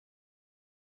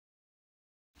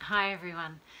Hi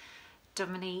everyone,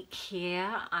 Dominique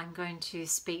here. I'm going to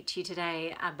speak to you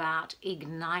today about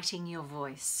igniting your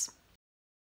voice.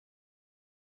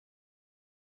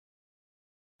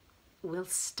 We'll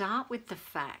start with the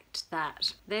fact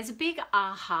that there's a big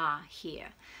aha here,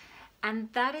 and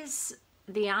that is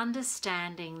the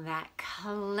understanding that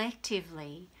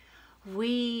collectively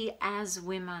we as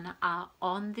women are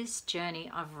on this journey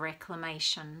of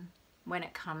reclamation when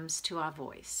it comes to our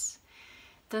voice.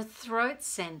 The throat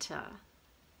center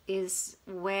is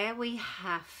where we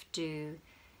have to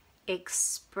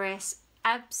express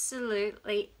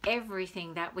absolutely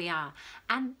everything that we are,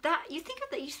 and that you think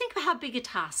of how big a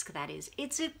task that is.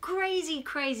 It's a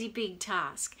crazy big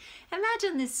task.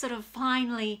 Imagine this sort of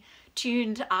finely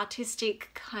tuned artistic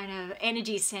kind of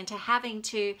energy center having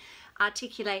to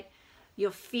articulate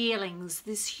your feelings,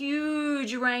 this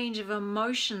huge range of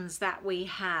emotions that we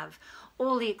have,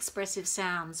 all the expressive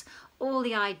sounds, all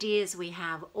the ideas we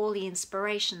have, all the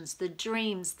inspirations, the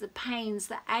dreams, the pains,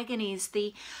 the agonies,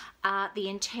 the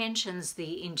intentions,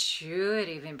 the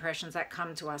intuitive impressions that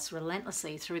come to us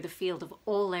relentlessly through the field of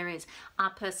all there is,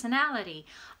 our personality,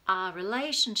 our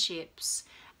relationships,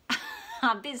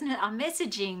 our business, our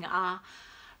messaging are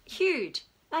huge.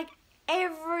 Like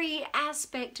every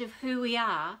aspect of who we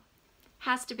are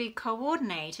has to be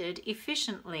coordinated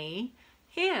efficiently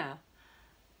here.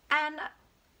 And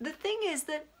the thing is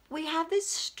that we have this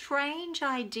strange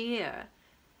idea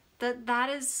that that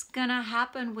is going to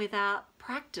happen without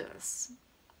practice.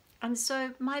 And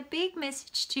so my big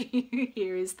message to you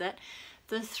here is that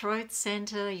the throat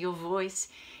center, your voice,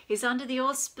 is under the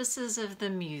auspices of the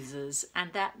muses,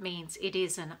 and that means it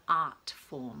is an art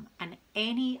form. And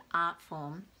any art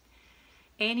form,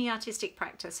 any artistic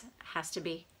practice has to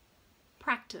be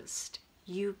practiced.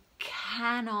 You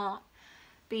cannot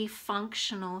be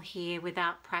functional here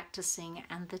without practicing,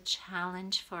 and the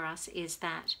challenge for us is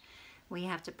that we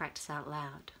have to practice out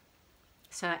loud.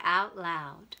 So out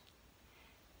loud,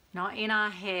 not in our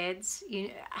heads.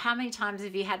 How many times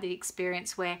have you had the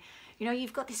experience where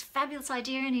you've got this fabulous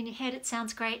idea and in your head it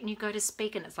sounds great and you go to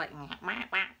speak and it's like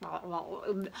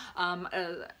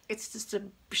it's just a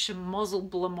schmozzle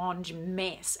blancmange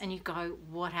mess, and you go,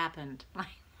 what happened? Like,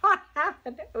 what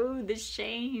happened? Oh, the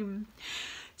shame.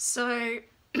 So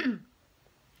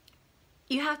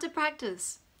you have to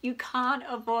practice. You can't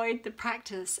avoid the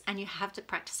practice, and you have to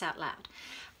practice out loud.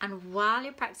 And while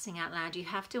you're practicing out loud, you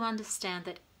have to understand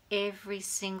that every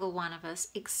single one of us,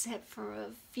 except for a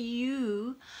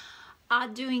few, are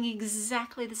doing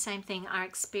exactly the same thing, are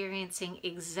experiencing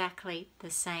exactly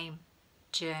the same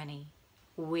journey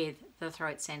with the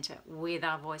throat center, with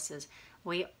our voices.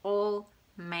 We all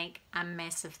make a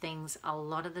mess of things a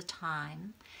lot of the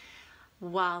time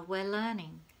while we're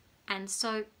learning. And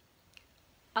so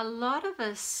a lot of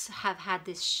us have had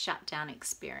this shutdown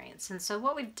experience. And so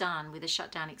what we've done with the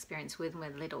shutdown experience when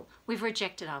we're little, we've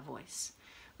rejected our voice.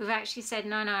 We've actually said,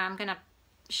 no, I'm going to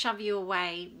shove you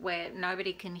away where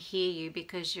nobody can hear you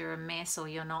because you're a mess or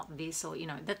you're not this, or,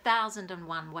 the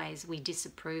 1,001 ways we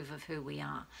disapprove of who we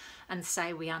are and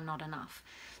say we are not enough.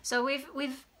 So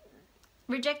we've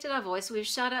rejected our voice. We've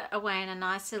shut it away in a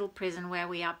nice little prison where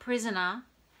we are prisoner,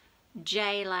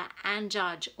 jailer and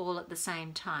judge all at the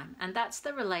same time. And that's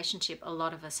the relationship a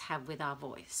lot of us have with our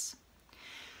voice.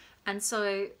 And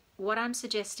so what I'm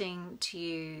suggesting to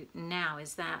you now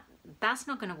is that that's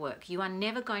not going to work. You are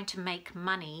never going to make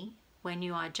money when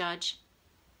you are judge,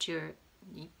 juror,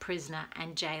 prisoner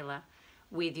and jailer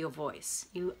with your voice.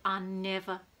 You are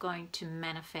never going to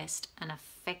manifest an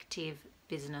effective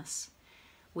business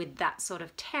with that sort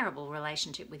of terrible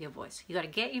relationship with your voice. You got to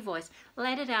get your voice,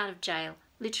 let it out of jail,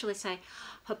 literally say,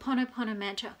 Ho'oponopono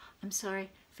mantra, I'm sorry,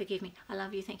 forgive me, I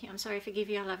love you, thank you, I'm sorry, forgive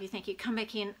you, I love you, thank you. Come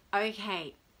back in,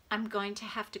 okay, I'm going to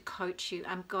have to coach you,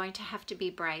 I'm going to have to be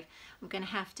brave, I'm going to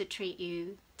have to treat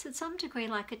you to some degree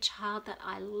like a child that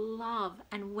I love.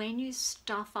 And when you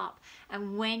stuff up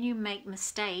and when you make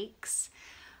mistakes,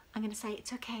 I'm going to say,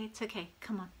 it's okay,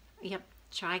 come on, yep,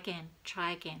 try again.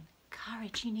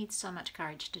 Courage, you need so much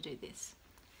courage to do this.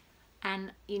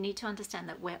 And you need to understand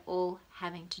that we're all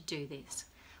having to do this.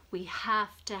 We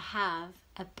have to have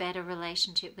a better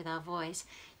relationship with our voice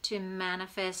to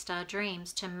manifest our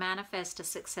dreams, to manifest a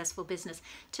successful business,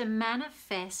 to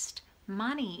manifest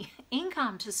money,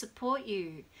 income to support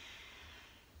you.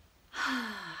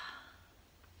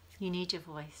 You need your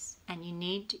voice, and you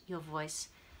need your voice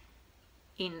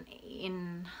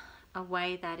in a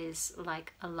way that is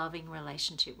like a loving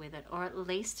relationship with it, or at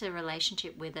least a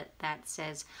relationship with it that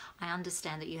says, I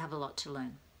understand that you have a lot to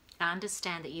learn. I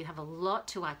understand that you have a lot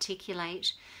to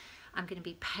articulate. I'm going to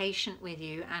be patient with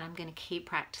you, and I'm going to keep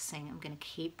practicing. I'm going to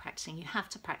keep practicing. You have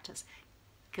to practice.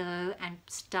 go and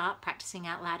start practicing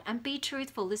out loud and be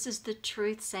truthful. This is the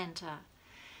truth center.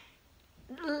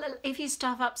 If you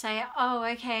stuff up, say, oh,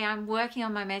 okay, I'm working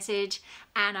on my message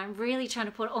and I'm really trying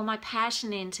to put all my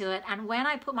passion into it. And when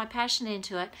I put my passion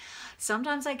into it,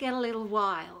 sometimes I get a little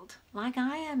wild, like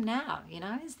I am now, you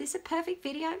know. Is this a perfect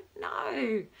video?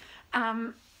 No.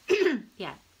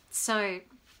 Yeah, so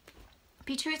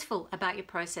be truthful about your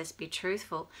process, be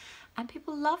truthful. And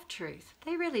people love truth.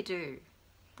 They really do.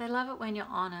 They love it when you're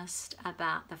honest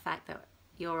about the fact that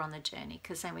you're on the journey,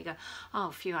 because then we go,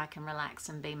 oh, phew, I can relax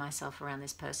and be myself around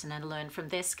this person and learn from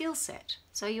their skill set.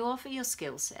 So you offer your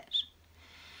skill set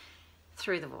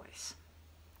through the voice.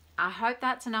 I hope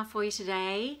that's enough for you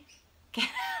today. Get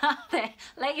out there,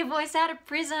 let your voice out of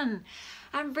prison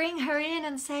and bring her in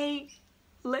and say,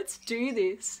 let's do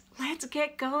this. Let's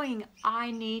get going. I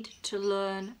need to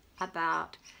learn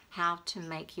about how to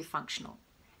make you functional.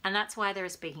 And that's why there are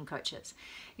speaking coaches.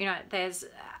 You know, there's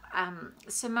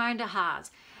Simone de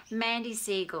Haas, Mandy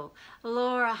Siegel,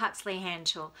 Laura Huxley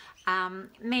Henschel,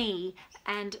 me,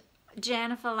 and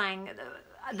Jennifer Lang.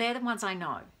 They're the ones I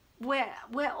know.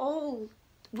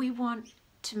 We want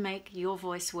to make your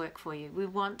voice work for you. We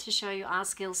want to show you our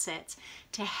skill sets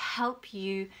to help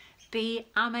you be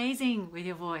amazing with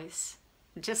your voice.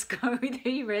 Just go with who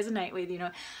you resonate with, you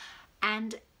know,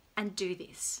 and do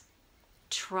this.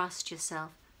 Trust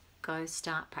yourself. Go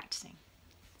start practicing.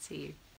 See you.